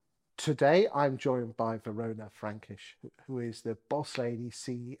Today, I'm joined by Verona Frankish, who is the boss lady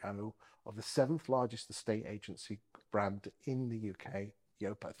CEO of the seventh largest estate agency brand in the UK,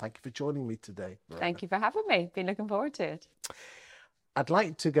 YOPA. Thank you for joining me today, Verona. Thank you for having me. Been looking forward to it. I'd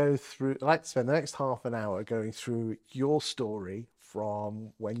like to spend the next half an hour going through your story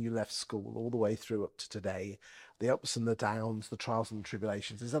from when you left school all the way through up to today, the ups and the downs, the trials and the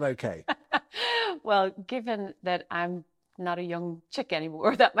tribulations. Is that okay? Well, given that I'm not a young chick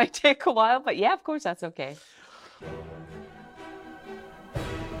anymore, that might take a while, but yeah, of course, that's okay.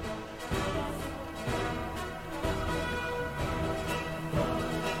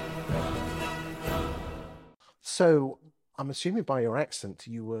 So I'm assuming by your accent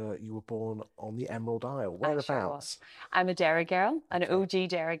you were born on the Emerald Isle. I sure was. Whereabouts? I'm a Derry girl, an Okay. OG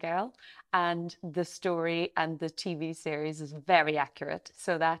Derry girl, and the story and the TV series is very accurate.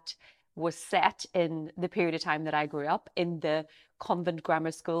 So that was set in the period of time that I grew up in the convent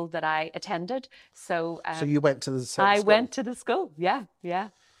grammar school that I attended. So So you went to the same I school. went to the school. Yeah, yeah.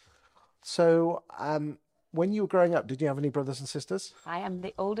 So when you were growing up, did you have any brothers and sisters? I am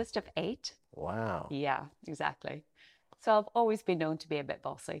the oldest of eight. Wow. Yeah, exactly. So I've always been known to be a bit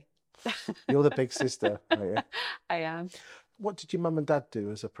bossy. You're the big sister, are you? I am. What did your mum and dad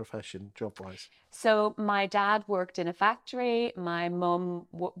do as a profession, job-wise? So my dad worked in a factory. My mum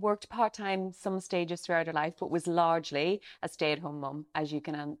worked part-time some stages throughout her life, but was largely a stay-at-home mum. As you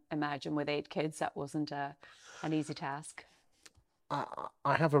can imagine, with eight kids, that wasn't an easy task.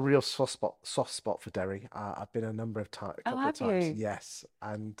 I have a real soft spot for Derry. I've been a number of times, a Oh, couple of have times, you? yes,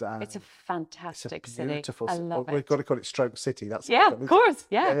 and It's a it's a fantastic city. beautiful. I love We've it. got to call it Stroke City. That's Yeah, what of it is. course.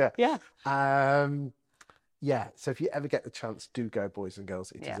 Yeah, Yeah, yeah, yeah. Yeah. So if you ever get the chance, do go, boys and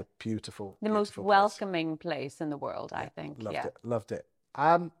girls. It is yeah. a beautiful, The most beautiful place. welcoming place in the world, I Yeah, think. loved Yeah. it, loved it.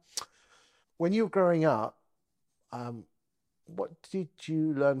 When you were growing up, um, what did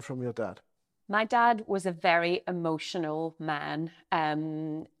you learn from your dad? My dad was a very emotional man,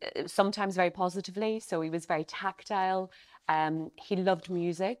 sometimes very positively. So he was very tactile. He loved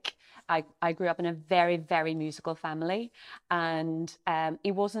music. I grew up in a very, very musical family, and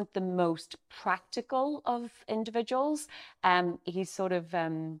he wasn't the most practical of individuals. He sort of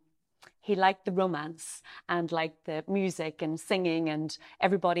he liked the romance and liked the music and singing and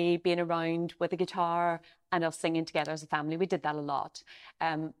everybody being around with a guitar and us singing together as a family. We did that a lot.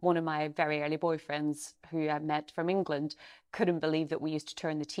 One of my very early boyfriends who I met from England couldn't believe that we used to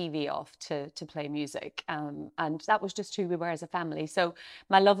turn the TV off to play music. And that was just who we were as a family. So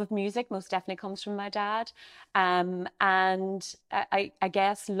my love of music most definitely comes from my dad. And I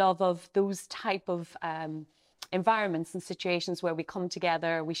guess love of those type of environments and situations where we come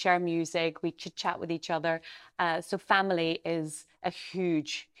together, we share music, we chit chat with each other. So family is a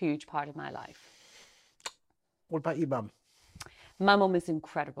huge, huge part of my life. What about your mum? My mum is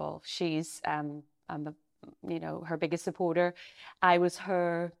incredible. I'm her biggest supporter. I was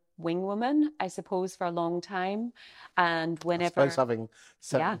her wing woman, I suppose, for a long time. And I suppose whenever, having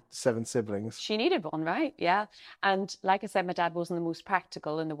yeah, seven siblings. she needed one, right? Yeah. And like I said, my dad wasn't the most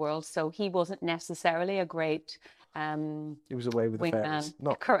practical in the world, so he wasn't necessarily a great He was away with the fairies, wingman.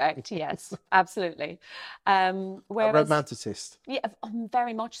 not Correct. Yes, absolutely. a Whereas, romanticist. yeah,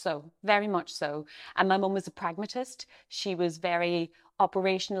 very much so, very much so. And my mum was a pragmatist. She was very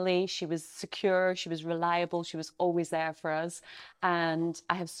operationally, she was secure, she was reliable, she was always there for us. And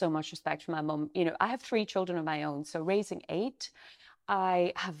I have so much respect for my mum. I have three children of my own, so raising eight,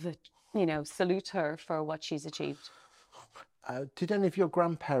 I have, salute her for what she's achieved. Did any of your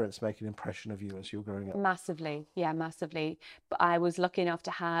grandparents make an impression of you as you were growing up? Massively, yeah, massively. But I was lucky enough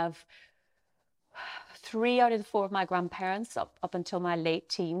to have three out of the four of my grandparents up until my late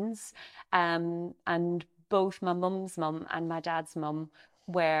teens. And both my mum's mum and my dad's mum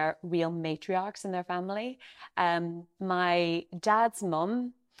were real matriarchs in their family. My dad's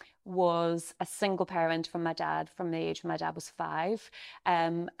mum was a single parent from my dad from the age when my dad was five.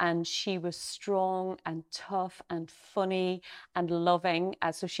 And she was strong and tough and funny and loving.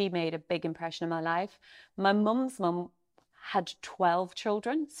 So she made a big impression in my life. My mum's mum had 12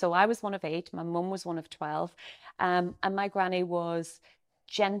 children. So I was one of eight. My mum was one of 12. And my granny was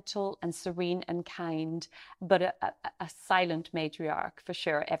gentle and serene and kind, but a silent matriarch for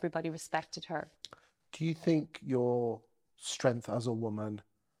sure. Everybody respected her. Do you think your strength as a woman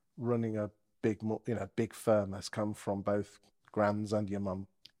running a big firm has come from both grands and your mum?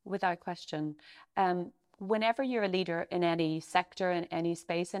 Without question. Whenever you're a leader in any sector, in any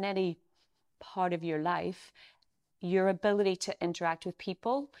space, in any part of your life, your ability to interact with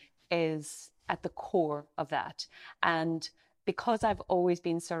people is at the core of that. And because I've always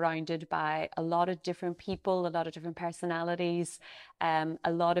been surrounded by a lot of different people, a lot of different personalities, a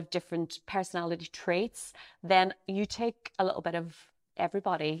lot of different personality traits, then you take a little bit of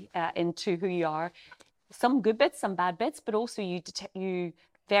everybody into who you are. Some good bits, some bad bits, but also you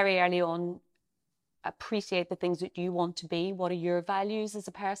very early on appreciate the things that you want to be. What are your values as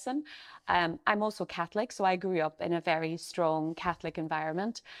a person? I'm also Catholic, so I grew up in a very strong Catholic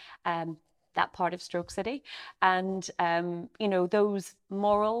environment. That part of Stroke City, and you know, those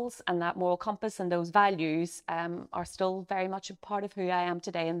morals and that moral compass and those values are still very much a part of who I am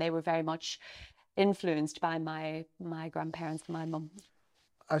today, and they were very much influenced by my grandparents and my mum.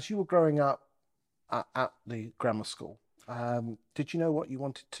 As you were growing up at the grammar school, did you know what you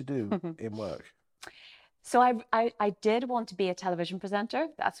wanted to do in work? So I did want to be a television presenter.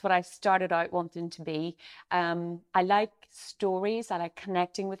 That's what I started out wanting to be. I like stories. I like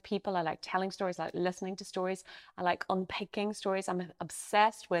connecting with people. I like telling stories. I like listening to stories. I like unpicking stories. I'm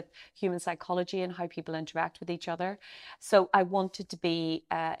obsessed with human psychology and how people interact with each other. So I wanted to be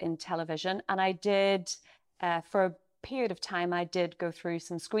in television, and I did for a period of time. I did go through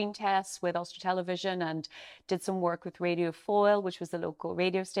some screen tests with Ulster Television and did some work with Radio Foyle, which was the local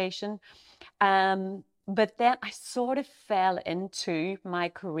radio station. But then I sort of fell into my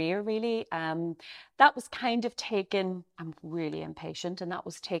career really. That was kind of taken, I'm really impatient, and that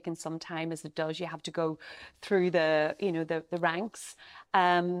was taken some time, as it does. You have to go through the, you know, the ranks.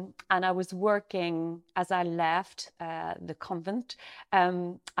 And I was working, as I left the convent,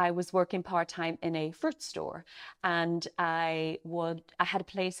 I was working part-time in a fruit store. And I had a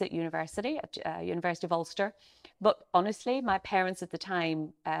place at university, at University of Ulster. But honestly, my parents at the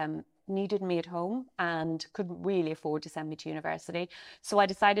time needed me at home and couldn't really afford to send me to university. So I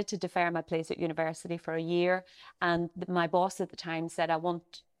decided to defer my place at university for a year. And my boss at the time said, I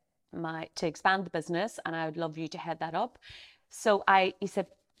want to expand the business and I would love you to head that up. So he said,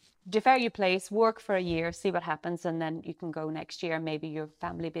 defer your place, work for a year, see what happens, and then you can go next year. Maybe your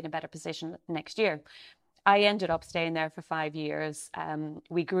family will be in a better position next year. I ended up staying there for 5 years.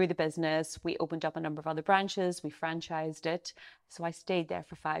 We grew the business. We opened up a number of other branches. We franchised it. So I stayed there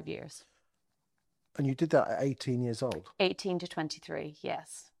for 5 years. And you did that at 18 years old? 18 to 23,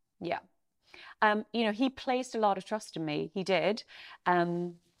 yes. Yeah. You know, he placed a lot of trust in me. He did.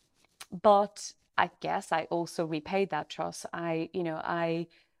 But I guess I also repaid that trust. I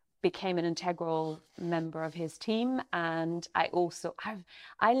became an integral member of his team, and I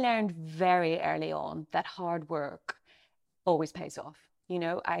learned very early on that hard work always pays off. You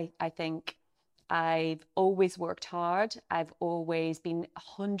know, I think I've always worked hard. I've always been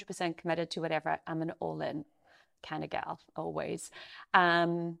 100% committed to whatever. I'm an all-in kind of gal, always.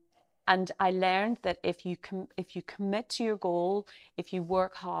 And I learned that if you commit to your goal, if you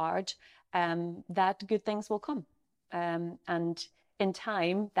work hard, that good things will come. And in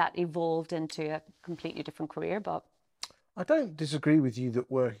time, that evolved into a completely different career. But I don't disagree with you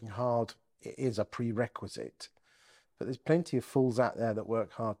that working hard is a prerequisite, but there's plenty of fools out there that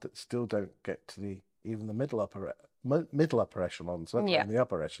work hard that still don't get to even the middle upper echelons, let alone the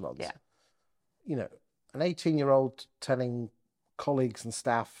upper echelons. Yeah. You know, an 18-year-old telling colleagues and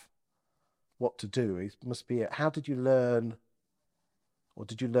staff what to do, it must be how did you learn, or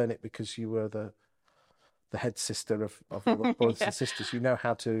did you learn it because you were the head sister of all the brothers and sisters? You know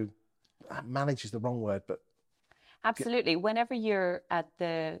how to manage is the wrong word, but absolutely. Whenever you're at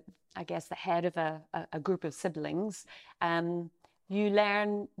the head of a group of siblings, you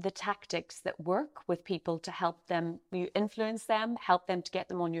learn the tactics that work with people to help them. You influence them, help them to get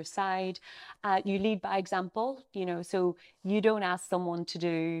them on your side. You lead by example, you know, so you don't ask someone to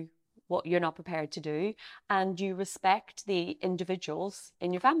do what you're not prepared to do, and you respect the individuals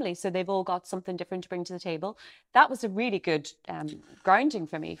in your family. So they've all got something different to bring to the table. That was a really good grounding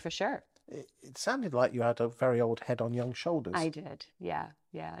for me, for sure. It sounded like you had a very old head on young shoulders. I did, yeah,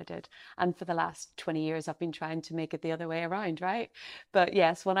 I did. And for the last 20 years, I've been trying to make it the other way around, right? But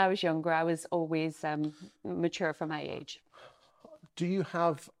yes, when I was younger, I was always mature for my age. Do you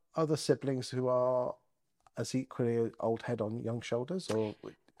have other siblings who are as equally old head on young shoulders, or?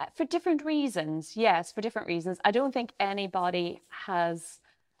 For different reasons, yes, for different reasons. I don't think anybody has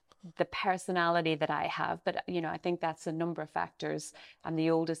the personality that I have, but you know, I think that's a number of factors. I'm the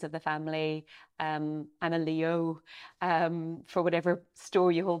oldest of the family. I'm a Leo, for whatever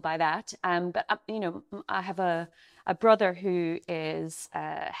story you hold by that. But you know, I have a brother who is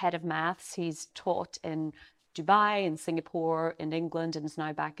head of maths. He's taught in Dubai, in Singapore, in England, and is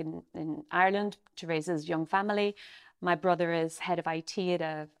now back in Ireland to raise his young family. My brother is head of IT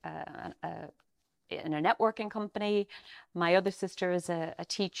at in a networking company. My other sister is a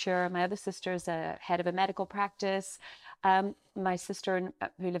teacher. My other sister is a head of a medical practice. My sister,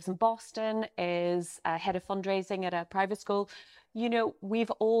 who lives in Boston, is head of fundraising at a private school. You know,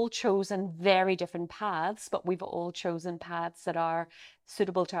 we've all chosen very different paths, but we've all chosen paths that are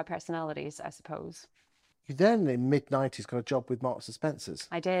suitable to our personalities, I suppose. You then, in mid-90s, got a job with Marks and Spencer's.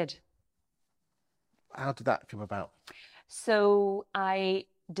 I did. How did that come about? So I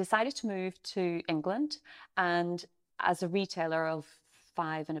decided to move to England, and as a retailer of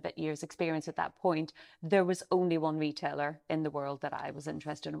 5 and a bit years experience at that point, there was only one retailer in the world that I was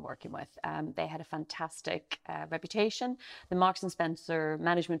interested in working with. They had a fantastic reputation. The Marks and Spencer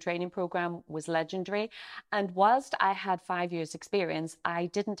management training program was legendary. And whilst I had 5 years experience, I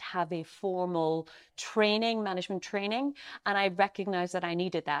didn't have a formal management training, and I recognized that I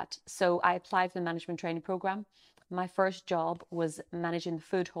needed that. So I applied for the management training program. My first job was managing the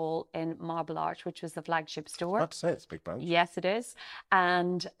food hall in Marble Arch, which was the flagship store. I'd say it's a big branch. Yes, it is.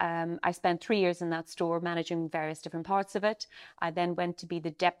 And I spent 3 years in that store managing various different parts of it. I then went to be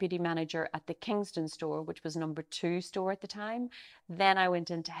the deputy manager at the Kingston store, which was #2 store at the time. Then I went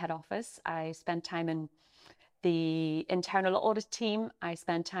into head office. I spent time in the internal audit team. I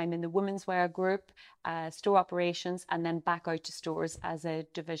spent time in the women's wear group, store operations, and then back out to stores as a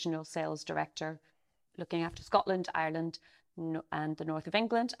divisional sales director, looking after Scotland, Ireland, and the north of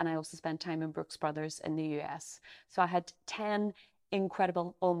England. And I also spent time in Brooks Brothers in the US. So I had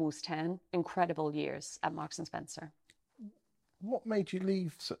almost 10 incredible years at Marks and Spencer. What made you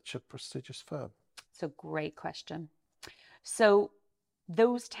leave such a prestigious firm? It's a great question. So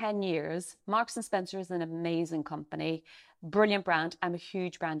those 10 years, Marks and Spencer is an amazing company, brilliant brand. I'm a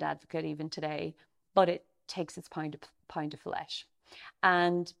huge brand advocate even today, but it takes its pound of flesh.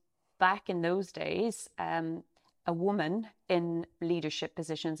 And back in those days, a woman in leadership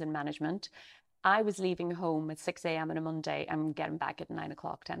positions in management, I was leaving home at 6 a.m. on a Monday and getting back at 9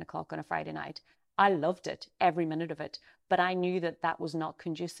 o'clock, 10 o'clock on a Friday night. I loved it, every minute of it, but I knew that that was not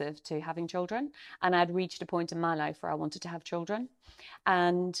conducive to having children. And I'd reached a point in my life where I wanted to have children.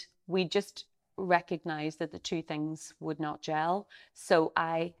 And we just recognized that the two things would not gel. So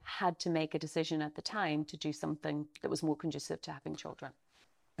I had to make a decision at the time to do something that was more conducive to having children.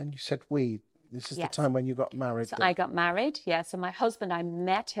 And you said this is Yes. the time when you got married. So I got married, yeah. So my husband, I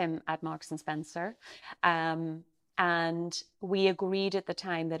met him at Marks and Spencer. And we agreed at the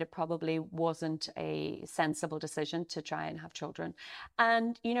time that it probably wasn't a sensible decision to try and have children.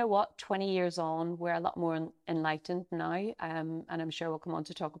 And you know what? 20 years on, we're a lot more enlightened now. And I'm sure we'll come on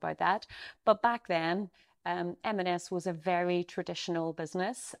to talk about that. But back then, M&S was a very traditional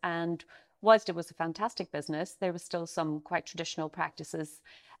business. And whilst it was a fantastic business, there was still some quite traditional practices.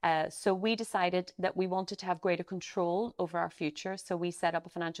 So we decided that we wanted to have greater control over our future. So we set up a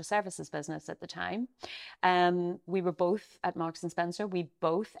financial services business at the time. We were both at Marks and Spencer. We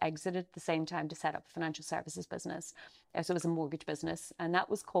both exited at the same time to set up a financial services business. So it was a mortgage business, and that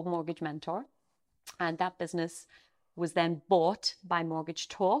was called Mortgage Mentor. And that business was then bought by Mortgage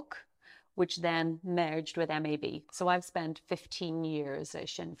Talk, which then merged with MAB. So I've spent 15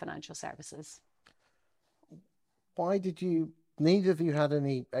 years-ish in financial services. Why did neither of you had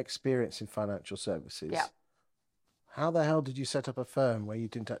any experience in financial services? Yeah. How the hell did you set up a firm where you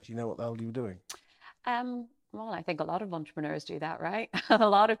didn't actually know what the hell you were doing? Well, I think a lot of entrepreneurs do that, right? A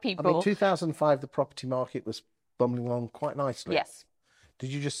lot of people. I mean, 2005, the property market was bumbling along quite nicely. Yes.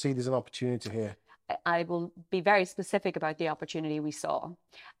 Did you just see there's an opportunity here? I will be very specific about the opportunity we saw.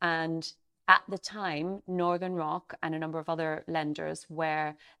 And at the time, Northern Rock and a number of other lenders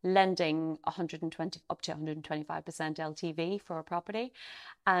were lending 120 up to 125% LTV for a property.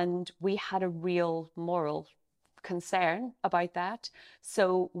 And we had a real moral concern about that.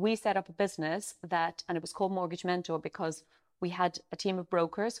 So we set up a business and it was called Mortgage Mentor because we had a team of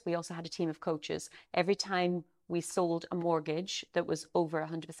brokers. We also had a team of coaches. Every time we sold a mortgage that was over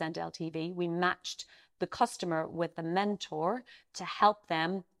 100% LTV, we matched the customer with the mentor to help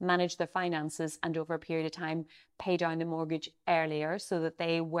them manage their finances and over a period of time pay down the mortgage earlier so that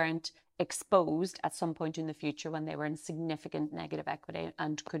they weren't exposed at some point in the future when they were in significant negative equity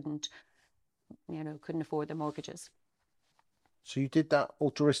and couldn't afford their mortgages. So you did that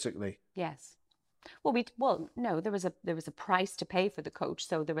altruistically? Yes. Well, no, there was a price to pay for the coach.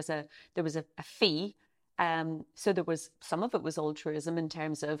 So there was a fee. So there was some of it was altruism in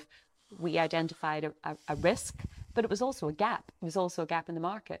terms of we identified a risk, but it was also a gap. It was also a gap in the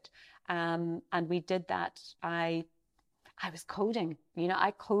market. And we did that. I was coding,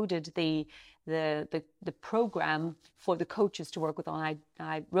 I coded the program for the coaches to work with on.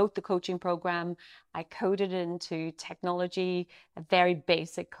 I wrote the coaching program. I coded it into technology, a very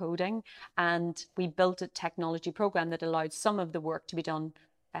basic coding. And we built a technology program that allowed some of the work to be done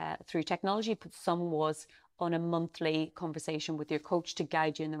through technology, but some was on a monthly conversation with your coach to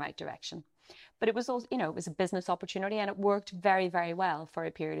guide you in the right direction. But it was also, it was a business opportunity, and it worked very, very well for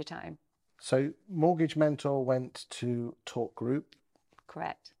a period of time. So Mortgage Mentor went to Talk Group.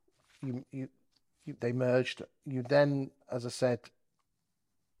 Correct. They merged. You then, as I said,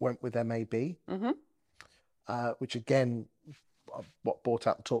 went with MAB, which again, what bought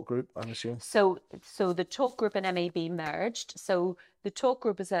out the Talk Group, I'm assuming. So the Talk Group and MAB merged. So the Talk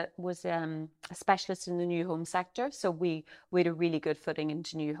Group was a specialist in the new home sector. So we had a really good footing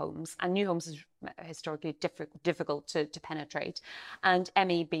into new homes, and new homes is historically difficult to penetrate. And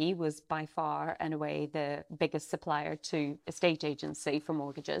MAB was by far and away the biggest supplier to estate agency for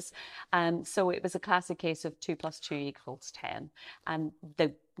mortgages. So it was a classic case of 2 + 2 = 10. And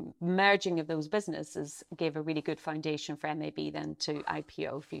the merging of those businesses gave a really good foundation for MAB then to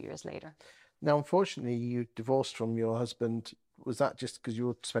IPO a few years later. Now, unfortunately, you divorced from your husband. Was that just because you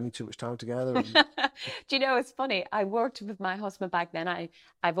were spending too much time together? Do you know, it's funny. I worked with my husband back then.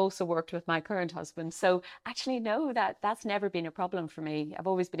 I've also worked with my current husband. So actually, no, that's never been a problem for me. I've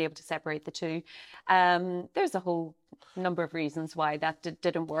always been able to separate the two. There's a whole number of reasons why that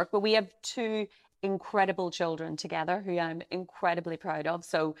didn't work. But we have 2 incredible children together who I'm incredibly proud of.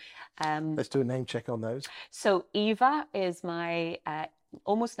 So let's do a name check on those. So Eva is my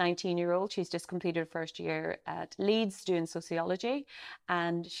almost 19-year-old. She's just completed her first year at Leeds doing sociology,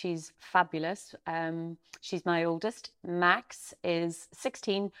 and she's fabulous. She's my oldest. Max is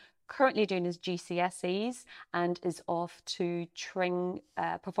 16, currently doing his GCSEs, and is off to Tring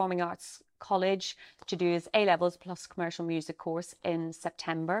Performing Arts College to do his A-levels plus commercial music course in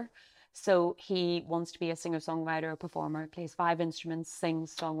September. So he wants to be a singer-songwriter, a performer, plays 5 instruments,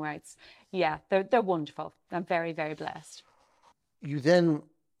 sings, songwrites. Yeah, they're wonderful. I'm very, very blessed. You then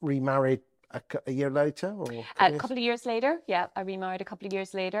remarried a year later, or a couple of years later. Yeah, I remarried a couple of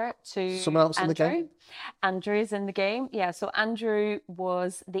years later to someone else in the game. Andrew's in the game. Yeah, so Andrew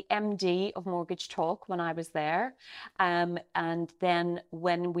was the MD of Mortgage Talk when I was there, and then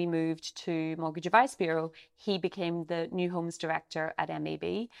when we moved to Mortgage Advice Bureau, he became the new homes director at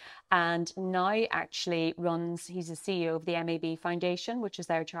MAB, and now actually he's the CEO of the MAB Foundation, which is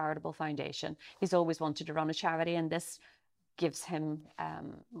their charitable foundation. He's always wanted to run a charity, and this gives him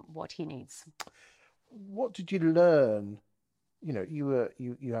what he needs. What did you learn?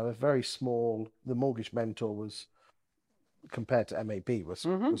 You have a very small. The Mortgage Mentor was, compared to MAB, was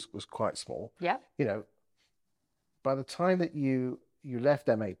quite small. Yeah. By the time that you left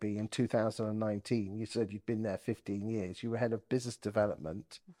MAB in 2019, you said you'd been there 15 years. You were head of business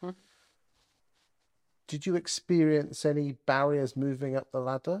development. Did you experience any barriers moving up the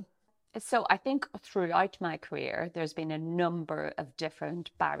ladder? So I think throughout my career, there's been a number of different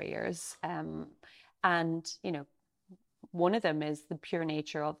barriers. And, one of them is the pure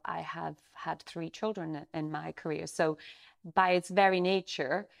nature of I have had 3 children in my career. So by its very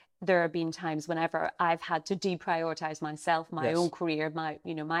nature, there have been times whenever I've had to deprioritize myself, my own career,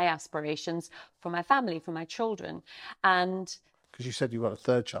 my aspirations for my family, for my children. And because you said you got a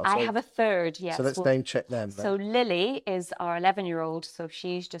 3rd child. I have a 3rd, yes. So let's name check them then. So Lily is our 11-year-old. So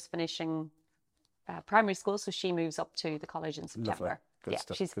she's just finishing primary school. So she moves up to the college in September. Lovely. Good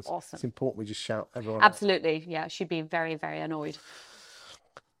stuff. She's awesome. It's important we just shout everyone Absolutely. Out. Yeah, she'd be very, very annoyed.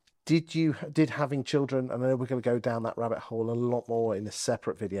 Did having children, I know we're going to go down that rabbit hole a lot more in a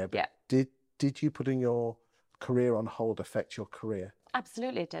separate video, but did you putting your career on hold affect your career?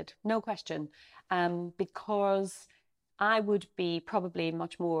 Absolutely it did. No question. Because I would be probably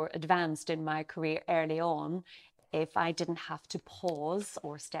much more advanced in my career early on if I didn't have to pause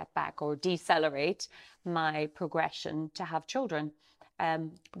or step back or decelerate my progression to have children.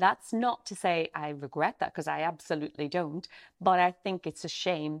 That's not to say I regret that, because I absolutely don't, but I think it's a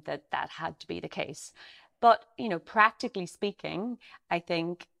shame that had to be the case. But, practically speaking, I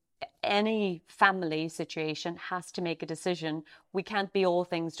think any family situation has to make a decision. We can't be all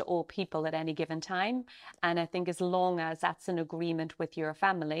things to all people at any given time. And I think as long as that's an agreement with your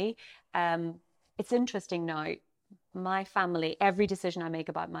family, it's interesting now. My family, every decision I make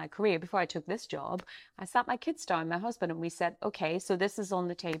about my career, before I took this job, I sat my kids down, my husband, and we said, okay, so this is on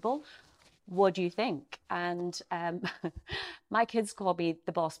the table. What do you think? And my kids call me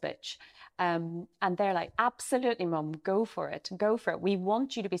the boss bitch. And they're like, absolutely, Mum, go for it. Go for it. We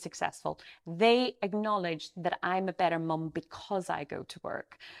want you to be successful. They acknowledge that I'm a better mum because I go to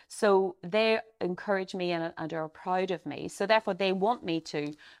work. So they encourage me and are proud of me. So therefore, they want me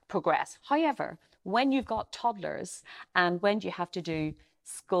to progress. However, when you've got toddlers and when you have to do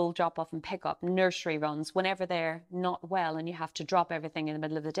school drop off and pick up, nursery runs, whenever they're not well and you have to drop everything in the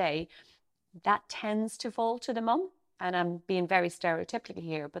middle of the day, that tends to fall to the mum. and I'm being very stereotypical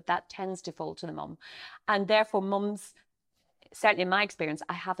here, but that tends to fall to the mum. And therefore, mums, certainly in my experience,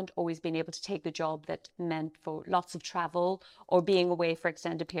 I haven't always been able to take the job that meant for lots of travel or being away for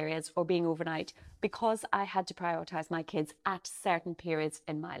extended periods or being overnight, because I had to prioritize my kids at certain periods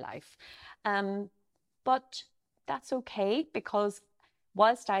in my life. But that's okay, because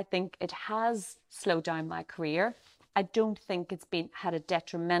whilst I think it has slowed down my career, I don't think it's had a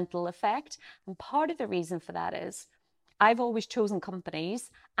detrimental effect. And part of the reason for that is I've always chosen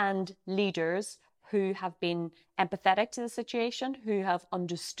companies and leaders who have been empathetic to the situation, who have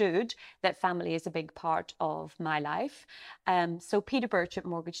understood that family is a big part of my life. So Peter Birch at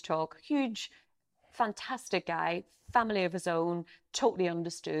Mortgage Talk, huge, fantastic guy, family of his own, totally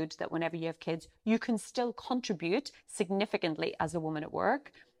understood that whenever you have kids, you can still contribute significantly as a woman at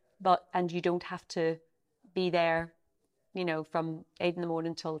work, and you don't have to be there, from 8 in the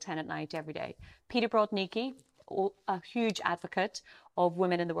morning till 10 at night every day. Peter Brodnicki, a huge advocate of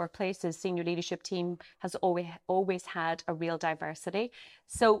women in the workplace. His senior leadership team has always had a real diversity.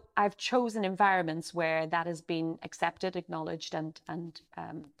 So I've chosen environments where that has been accepted, acknowledged, and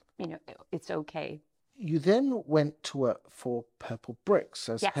it's okay. You then went to work for Purple Bricks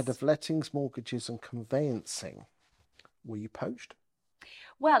as Yes. head of lettings, mortgages and conveyancing. Were you poached?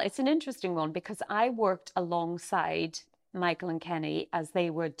 Well, it's an interesting one, because I worked alongside Michael and Kenny as they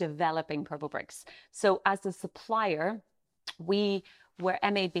were developing Purple Bricks. So as a supplier,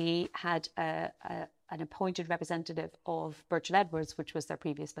 MAB had an appointed representative of Burchell Edwards, which was their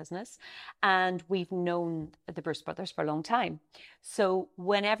previous business. And we've known the Bruce brothers for a long time. So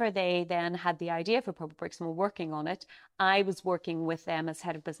whenever they then had the idea for Purple Bricks and were working on it, I was working with them as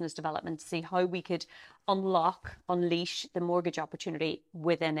head of business development to see how we could unleash the mortgage opportunity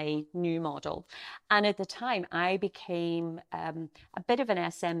within a new model. And at the time, I became a bit of an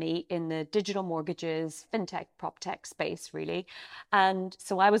SME in the digital mortgages, fintech, prop tech space, really. And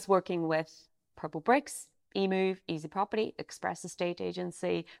so I was working with Purple Bricks, eMove, Easy Property, Express Estate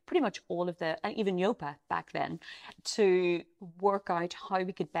Agency, pretty much all of and even YOPA back then, to work out how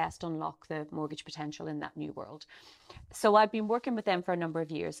we could best unlock the mortgage potential in that new world. So I'd been working with them for a number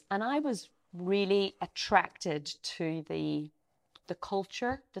of years, and I was really attracted to the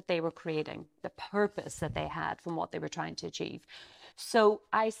culture that they were creating, the purpose that they had from what they were trying to achieve. So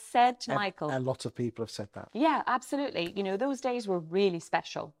I said to Michael... A lot of people have said that. Yeah, absolutely. Those days were really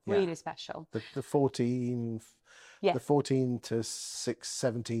special, really special. The 14 to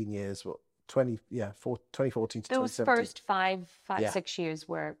 17 years, 2014 to 2017. Those first five, 6 years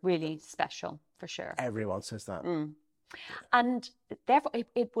were really special, for sure. Everyone says that. And therefore,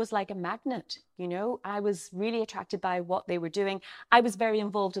 it was like a magnet. I was really attracted by what they were doing. I was very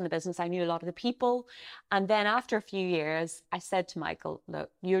involved in the business. I knew a lot of the people. And then after a few years, I said to Michael, look,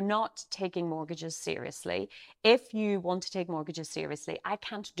 you're not taking mortgages seriously. If you want to take mortgages seriously, I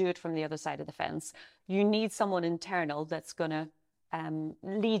can't do it from the other side of the fence. You need someone internal that's going to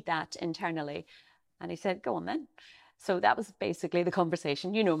lead that internally. And he said, go on then. So that was basically the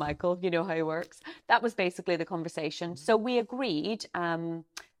conversation. Michael, you know how it works. That was basically the conversation. So we agreed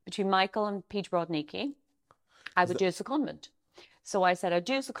between Michael and Peter Brodnicki, I would do a secondment. So I said, I'd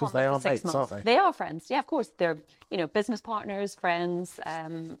do a secondment because they are for 6 mates, months. aren't they? They are friends. Yeah, of course. They're, business partners, friends.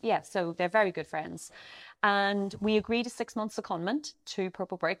 So they're very good friends. And we agreed a 6 month secondment to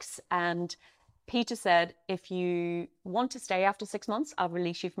Purple Bricks. And Peter said, if you want to stay after 6 months, I'll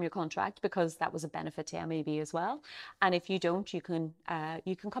release you from your contract, because that was a benefit to MAB as well. And if you don't, you can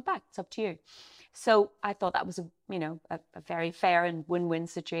come back. It's up to you. So I thought that was a very fair and win-win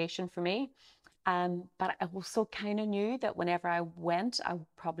situation for me. But I also kind of knew that whenever I went, I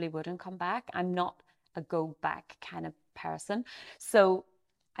probably wouldn't come back. I'm not a go back kind of person. So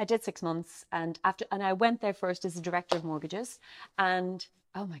I did 6 months, and I went there first as a director of mortgages, and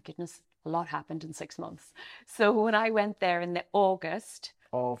oh my goodness, a lot happened in 6 months. So when I went there in the August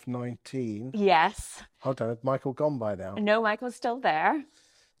of 19. Yes. Hold on, had Michael gone by now? No, Michael's still there.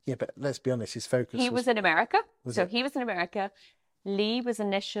 Yeah, but let's be honest, his focus He was in America. He was in America. Lee was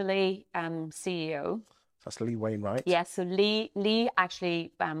initially CEO. That's Lee Wainwright. Yeah, so Lee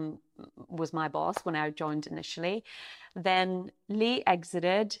actually was my boss when I joined initially. Then Lee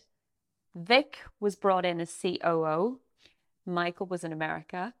exited. Vic was brought in as COO. Michael was in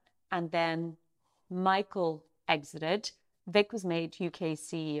America. And then Michael exited. Vic was made UK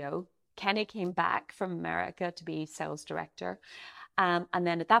CEO. Kenny came back from America to be sales director. And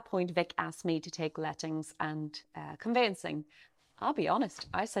then at that point, Vic asked me to take lettings and conveyancing. I'll be honest,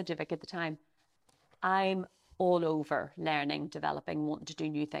 I said to Vic at the time, I'm all over learning, developing, wanting to do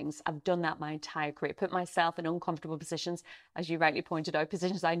new things. I've done that my entire career, put myself in uncomfortable positions, as you rightly pointed out,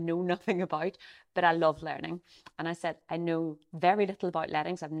 positions I know nothing about, but I love learning. And I said, I know very little about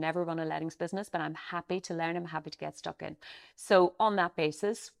lettings. I've never run a lettings business, but I'm happy to learn. I'm happy to get stuck in. So on that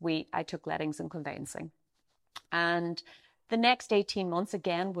basis, I took lettings and conveyancing. And the next 18 months,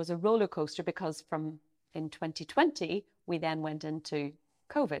 again, was a roller coaster because in 2020, we then went into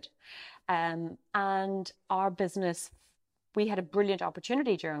COVID. And our business, we had a brilliant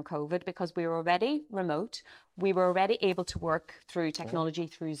opportunity during COVID because we were already remote. We were already able to work through technology,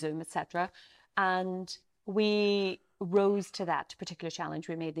 through Zoom, etc. And we rose to that particular challenge.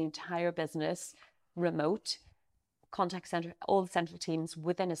 We made the entire business remote, contact center, all the central teams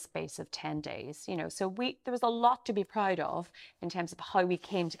within a space of 10 days. So there was a lot to be proud of in terms of how we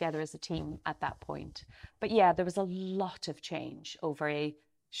came together as a team at that point. But yeah, there was a lot of change over a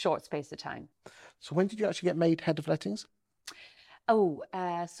short space of time. So when did you actually get made head of lettings? So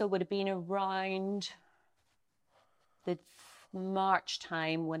it would have been around the March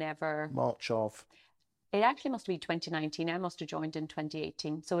time, whenever. March of? It actually must be 2019. I must have joined in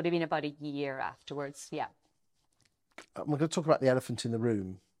 2018. So it would have been about a year afterwards. Yeah. We're going to talk about the elephant in the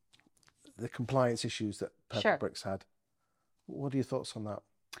room, the compliance issues that Purple Bricks had. What are your thoughts on that?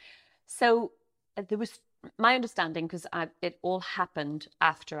 So there was my understanding, because it all happened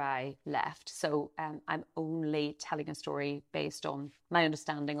after I left. So I'm only telling a story based on my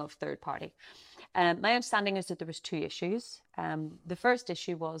understanding of third party. My understanding is that there was two issues. The first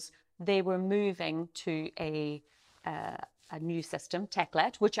issue was they were moving to a new system,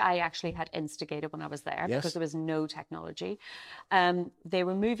 TechLet, which I actually had instigated when I was there, because there was no technology. They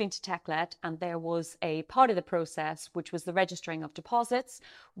were moving to TechLet, and there was a part of the process, which was the registering of deposits,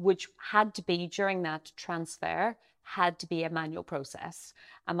 which had to be, during that transfer, had to be a manual process.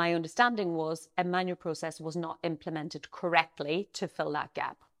 And my understanding was a manual process was not implemented correctly to fill that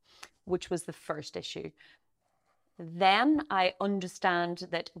gap, which was the first issue. Then I understand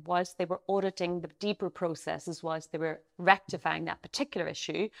that whilst they were auditing the deeper processes, whilst they were rectifying that particular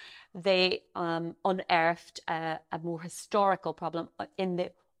issue, they unearthed a more historical problem in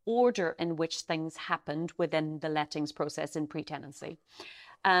the order in which things happened within the lettings process in pre-tenancy.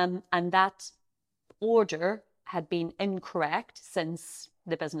 And that order had been incorrect since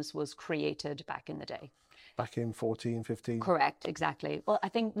the business was created back in the day. Back in 14, 15? Correct, exactly. Well, I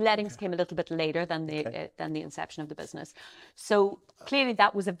think lettings came a little bit later than the inception of the business. So clearly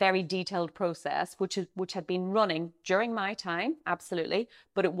that was a very detailed process, which had been running during my time, absolutely,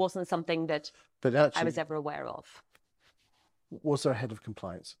 but it wasn't something that I was ever aware of. Was there a head of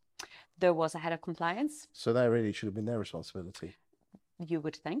compliance? There was a head of compliance. So that really should have been their responsibility? You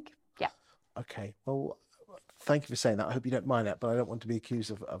would think, yeah. Okay, well, thank you for saying that. I hope you don't mind that, but I don't want to be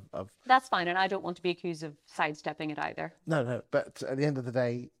accused of... That's fine, and I don't want to be accused of sidestepping it either. No, but at the end of the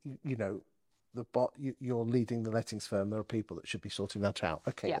day, you're leading the lettings firm. There are people that should be sorting that out.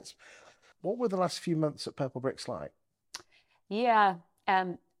 Okay, yeah. What were the last few months at Purple Bricks like? Yeah.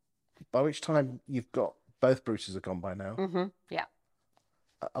 By which time you've got... Both Bruces are gone by now. Mm-hmm. Yeah.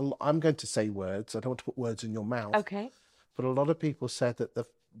 I'm going to say words. I don't want to put words in your mouth. Okay. But a lot of people said that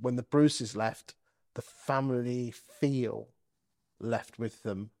when the Bruces left, the family feel left with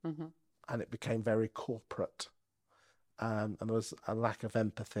them, and it became very corporate, and there was a lack of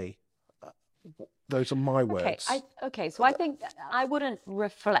empathy. Those are my words. So I think I wouldn't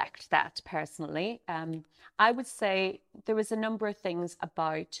reflect that personally. I would say there was a number of things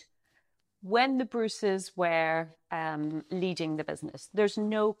about when the Bruces were leading the business. There's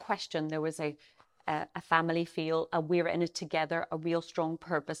no question there was a family feel, we're in it together, a real strong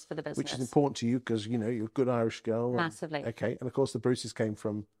purpose for the business. Which is important to you because, you're a good Irish girl. Massively. And of course the Bruces came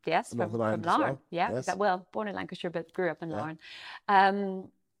from Northern Ireland Larne. as well. Yeah, yes. Well, born in Lancashire, but grew up in Larne.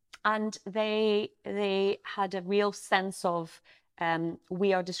 And they had a real sense of,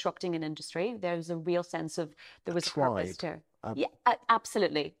 we are disrupting an industry. There's a real sense of, there was a purpose to... Yeah,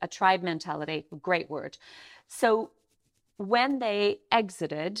 absolutely. A tribe mentality, great word. So when they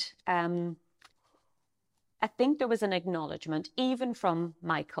exited, I think there was an acknowledgement, even from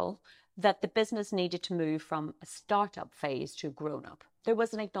Michael, that the business needed to move from a startup phase to grown-up. There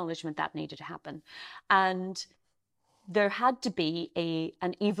was an acknowledgement that needed to happen. And there had to be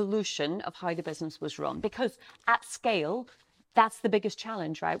an evolution of how the business was run, because at scale, that's the biggest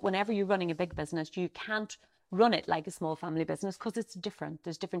challenge, right? Whenever you're running a big business, you can't run it like a small family business because it's different.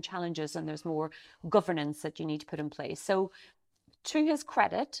 There's different challenges and there's more governance that you need to put in place. So to his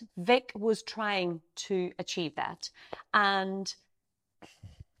credit, Vic was trying to achieve that. And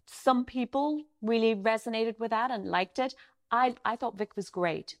some people really resonated with that and liked it. I thought Vic was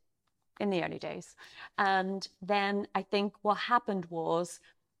great. in the early days. And then I think what happened was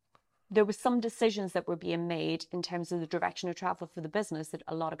there were some decisions that were being made in terms of the direction of travel for the business that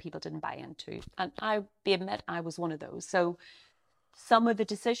a lot of people didn't buy into. And I admit I was one of those. So some of the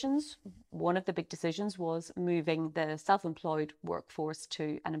decisions, one of the big decisions was moving the self-employed workforce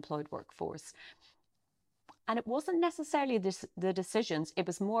to an employed workforce. And it wasn't necessarily the decisions, it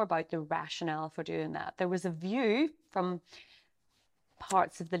was more about the rationale for doing that. There was a view from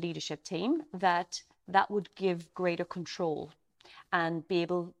parts of the leadership team that would give greater control and be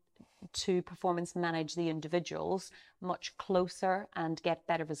able to performance manage the individuals much closer and get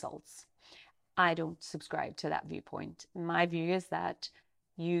better results. I don't subscribe to that viewpoint. My view is that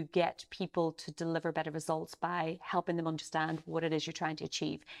you get people to deliver better results by helping them understand what it is you're trying to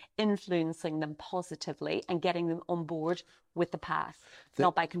achieve, influencing them positively and getting them on board with the path,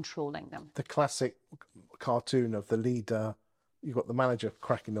 not by controlling them. The classic cartoon of the leader, you've got the manager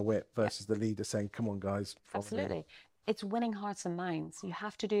cracking the whip versus the leader saying, come on, guys. Absolutely. Me. It's winning hearts and minds. You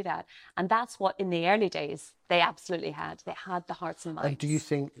have to do that. And that's what in the early days they absolutely had. They had the hearts and minds. And do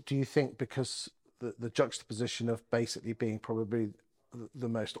you think because the juxtaposition of basically being probably the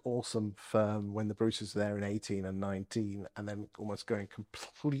most awesome firm when the Bruces were there in 18 and 19 and then almost going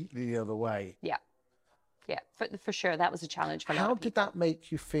completely the other way? Yeah. Yeah, for sure. That was a challenge for a lot of people. How did that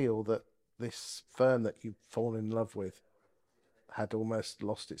make you feel that this firm that you've fallen in love with had almost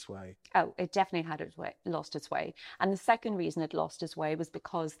lost its way? Oh, it definitely had lost its way. And the second reason it lost its way was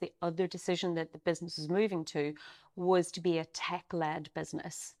because the other decision that the business was moving to was to be a tech-led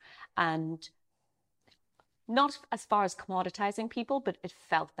business. And not as far as commoditizing people, but it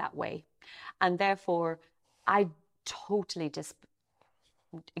felt that way. And therefore, I totally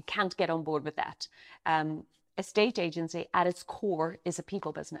can't get on board with that. Estate agency at its core is a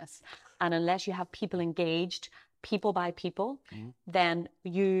people business. And unless you have people engaged, people by people, then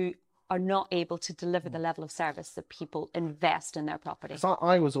you are not able to deliver the level of service that people invest in their property. So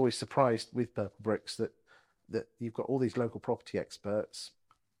I was always surprised with Purple Bricks that you've got all these local property experts,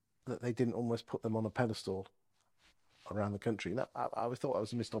 that they didn't almost put them on a pedestal around the country. That, I always thought that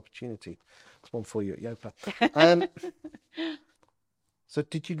was a missed opportunity. That's one for you at YOPA. So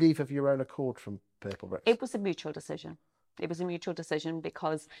did you leave of your own accord from Purple Bricks? It was a mutual decision. It was a mutual decision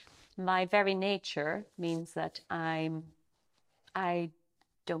because my very nature means that I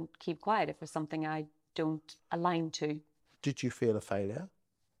don't keep quiet if there's something I don't align to. Did you feel a failure?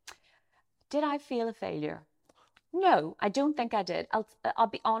 Did I feel a failure? No, I don't think I did. I'll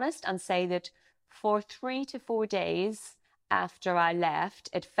be honest and say that for 3 to 4 days after I left,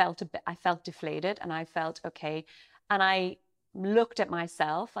 I felt deflated and I felt okay. And I looked at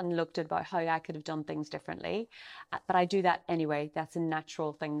myself and looked at about how I could have done things differently. But I do that anyway. That's a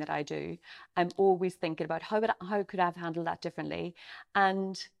natural thing that I do. I'm always thinking about how could I have handled that differently.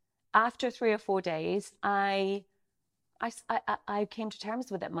 And after 3 or 4 days, I came to terms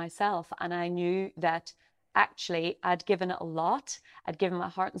with it myself, and I knew that actually I'd given it a lot. I'd given my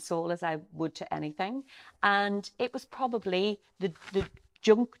heart and soul as I would to anything. And it was probably the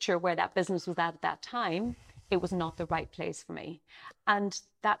juncture where that business was at that time. It was not the right place for me. And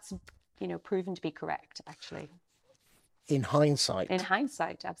that's, proven to be correct, actually. In hindsight? In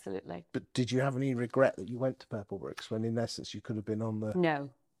hindsight, absolutely. But did you have any regret that you went to Purple Bricks when in essence you could have been on the...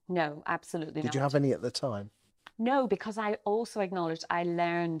 No, absolutely not. Did you have any at the time? No, because I also acknowledged I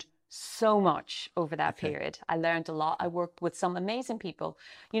learned so much over that period. I learned a lot. I worked with some amazing people.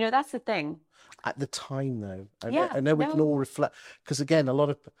 That's the thing. At the time, though, I know we can all reflect, because again, a lot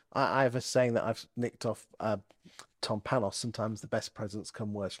of, I have a saying that I've nicked off Tom Panos, sometimes the best presents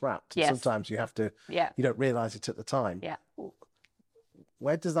come worse wrapped. Yes. Sometimes you have to, you don't realise it at the time. Yeah.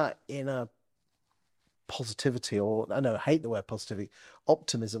 Where does that inner positivity, or I hate the word positivity,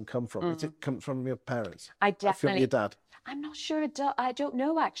 optimism come from? Does it come from your parents? I definitely. From your dad? I'm not sure. I don't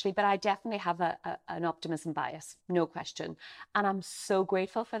know, actually, but I definitely have an optimism bias, no question. And I'm so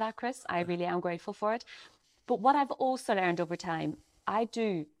grateful for that, Chris. I really am grateful for it. But what I've also learned over time, I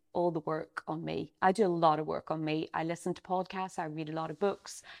do all the work on me. I do a lot of work on me. I listen to podcasts. I read a lot of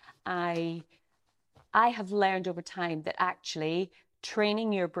books. I have learned over time that actually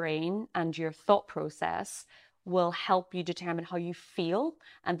training your brain and your thought process will help you determine how you feel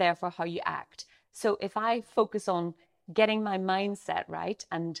and therefore how you act. So if I focus on getting my mindset right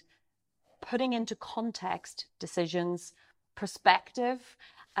and putting into context decisions, perspective,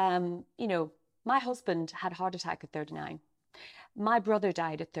 my husband had a heart attack at 39. My brother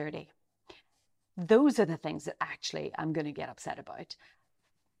died at 30. Those are the things that actually I'm going to get upset about.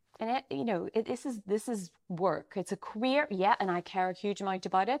 And this is work. It's a career, and I care a huge amount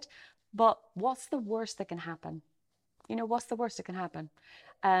about it. But what's the worst that can happen? You know, what's the worst that can happen?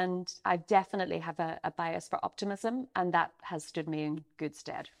 And I definitely have a bias for optimism, and that has stood me in good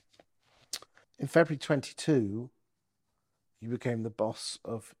stead. In February 22, you became the boss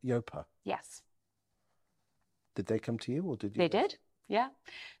of YOPA. Yes, Did they come to you, or did you? they did. Yeah.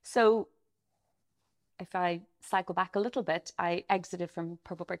 So if I cycle back a little bit, I exited from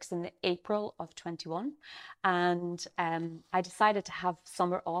Purple Bricks in the April of 21, and I decided to have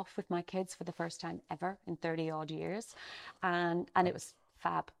summer off with my kids for the first time ever in 30 odd years, and it was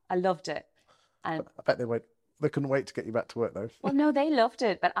fab. I loved it. And I bet they couldn't wait to get you back to work though. well, no, they loved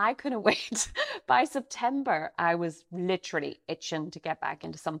it, but I couldn't wait. By September, I was literally itching to get back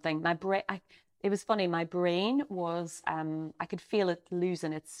into something. My brain, it was funny. My brain was, I could feel it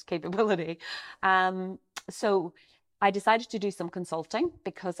losing its capability. So I decided to do some consulting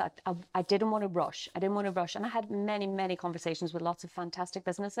because I didn't want to rush. I didn't want to rush. And I had many, many conversations with lots of fantastic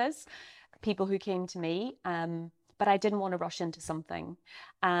businesses, people who came to me. But I didn't want to rush into something.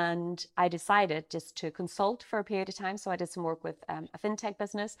 And I decided just to consult for a period of time. So I did some work with a fintech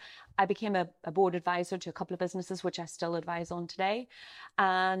business. I became a board advisor to a couple of businesses, which I still advise on today.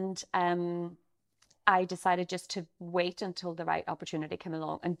 And I decided just to wait until the right opportunity came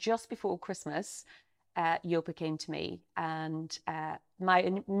along. And just before Christmas, YOPA came to me. And my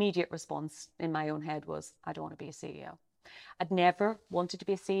immediate response in my own head was, I don't want to be a CEO. I'd never wanted to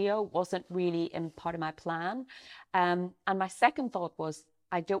be a CEO, wasn't really in part of my plan. And my second thought was,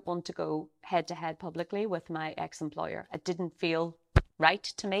 I don't want to go head to head publicly with my ex-employer. It didn't feel right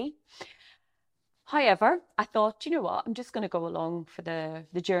to me. However, I thought, you know what, I'm just going to go along for the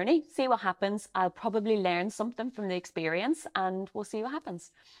journey, see what happens. I'll probably learn something from the experience and we'll see what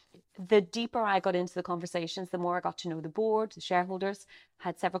happens. The deeper I got into the conversations, the more I got to know the board, the shareholders.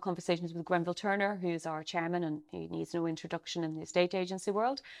 Had several conversations with Grenville Turner, who's our chairman, and he needs no introduction in the estate agency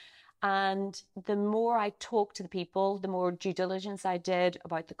world. And the more I talked to the people, the more due diligence I did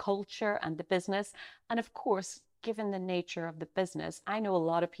about the culture and the business. And of course, given the nature of the business, I know a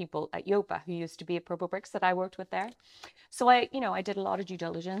lot of people at YOPA who used to be at Purple Bricks that I worked with there. So I did a lot of due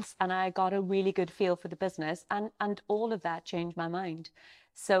diligence and I got a really good feel for the business, and all of that changed my mind.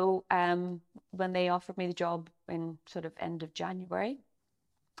 So when they offered me the job in sort of end of January,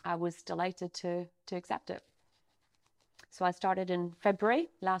 I was delighted to accept it. So I started in February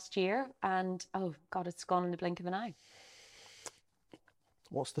last year, and oh God, it's gone in the blink of an eye.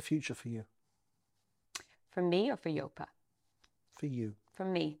 What's the future for you? For me or for YOPA? For you. For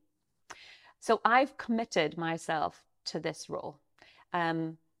me. So I've committed myself to this role.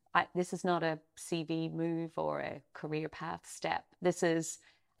 This is not a CV move or a career path step. This is,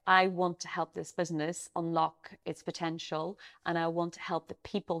 I want to help this business unlock its potential, and I want to help the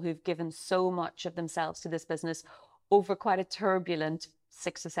people who've given so much of themselves to this business over quite a turbulent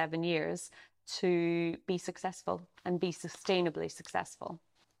 6 or 7 years to be successful and be sustainably successful.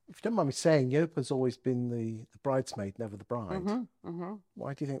 If you don't mind me saying, YOPA's always been the bridesmaid, never the bride.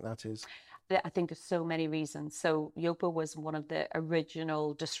 Why do you think that is? I think there's so many reasons. So YOPA was one of the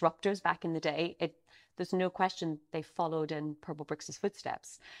original disruptors back in the day. There's no question they followed in Purple Bricks'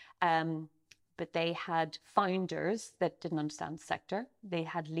 footsteps. But they had founders that didn't understand the sector. They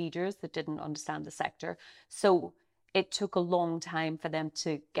had leaders that didn't understand the sector. So it took a long time for them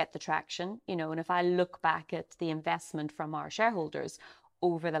to get the traction, and if I look back at the investment from our shareholders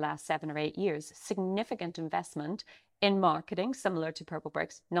over the last 7 or 8 years, significant investment in marketing, similar to Purple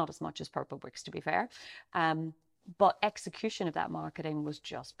Bricks, not as much as Purple Bricks, to be fair. But execution of that marketing was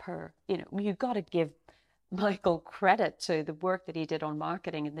just you've got to give Michael credit to the work that he did on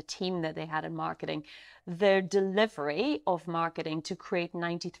marketing and the team that they had in marketing. Their delivery of marketing to create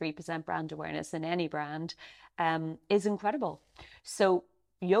 93% brand awareness in any brand is incredible. So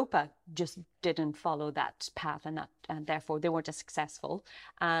YOPA just didn't follow that path, and therefore they weren't as successful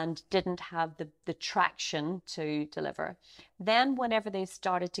and didn't have the traction to deliver. Then whenever they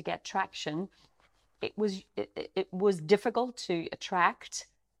started to get traction, it was difficult to attract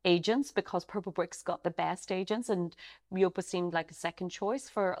agents because Purple Bricks got the best agents and YOPA seemed like a second choice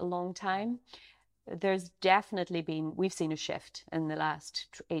for a long time. There's definitely we've seen a shift in the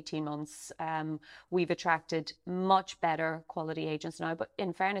last 18 months. We've attracted much better quality agents now, but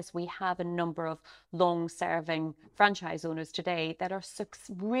in fairness, we have a number of long-serving franchise owners today that are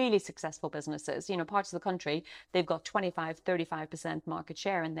really successful businesses. Parts of the country, they've got 25-35% market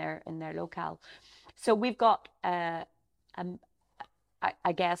share in their locale. So we've got, I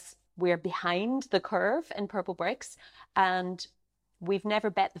guess, we're behind the curve in Purple Bricks, and we've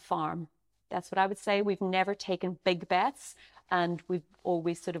never bet the farm. That's what I would say. We've never taken big bets, and we've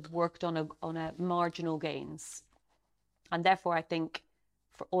always sort of worked on a marginal gains. And therefore, I think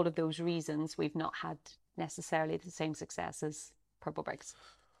for all of those reasons, we've not had necessarily the same success as Purple Bricks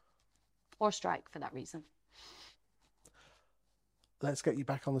or Strike for that reason. Let's get you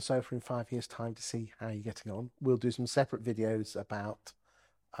back on the sofa in 5 years' time to see how you're getting on. We'll do some separate videos about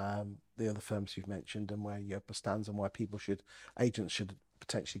the other firms you've mentioned and where YOPA stands and why agents should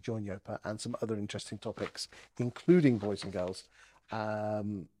potentially join YOPA, and some other interesting topics, including, boys and girls,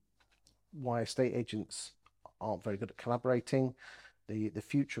 why estate agents aren't very good at collaborating, the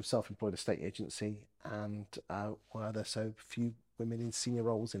future of self-employed estate agency, and why there's so few women in senior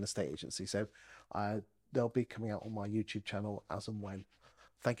roles in estate agency. So they'll be coming out on my YouTube channel as and when.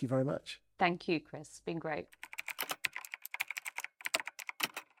 Thank you very much. Thank you, Chris. It's been great.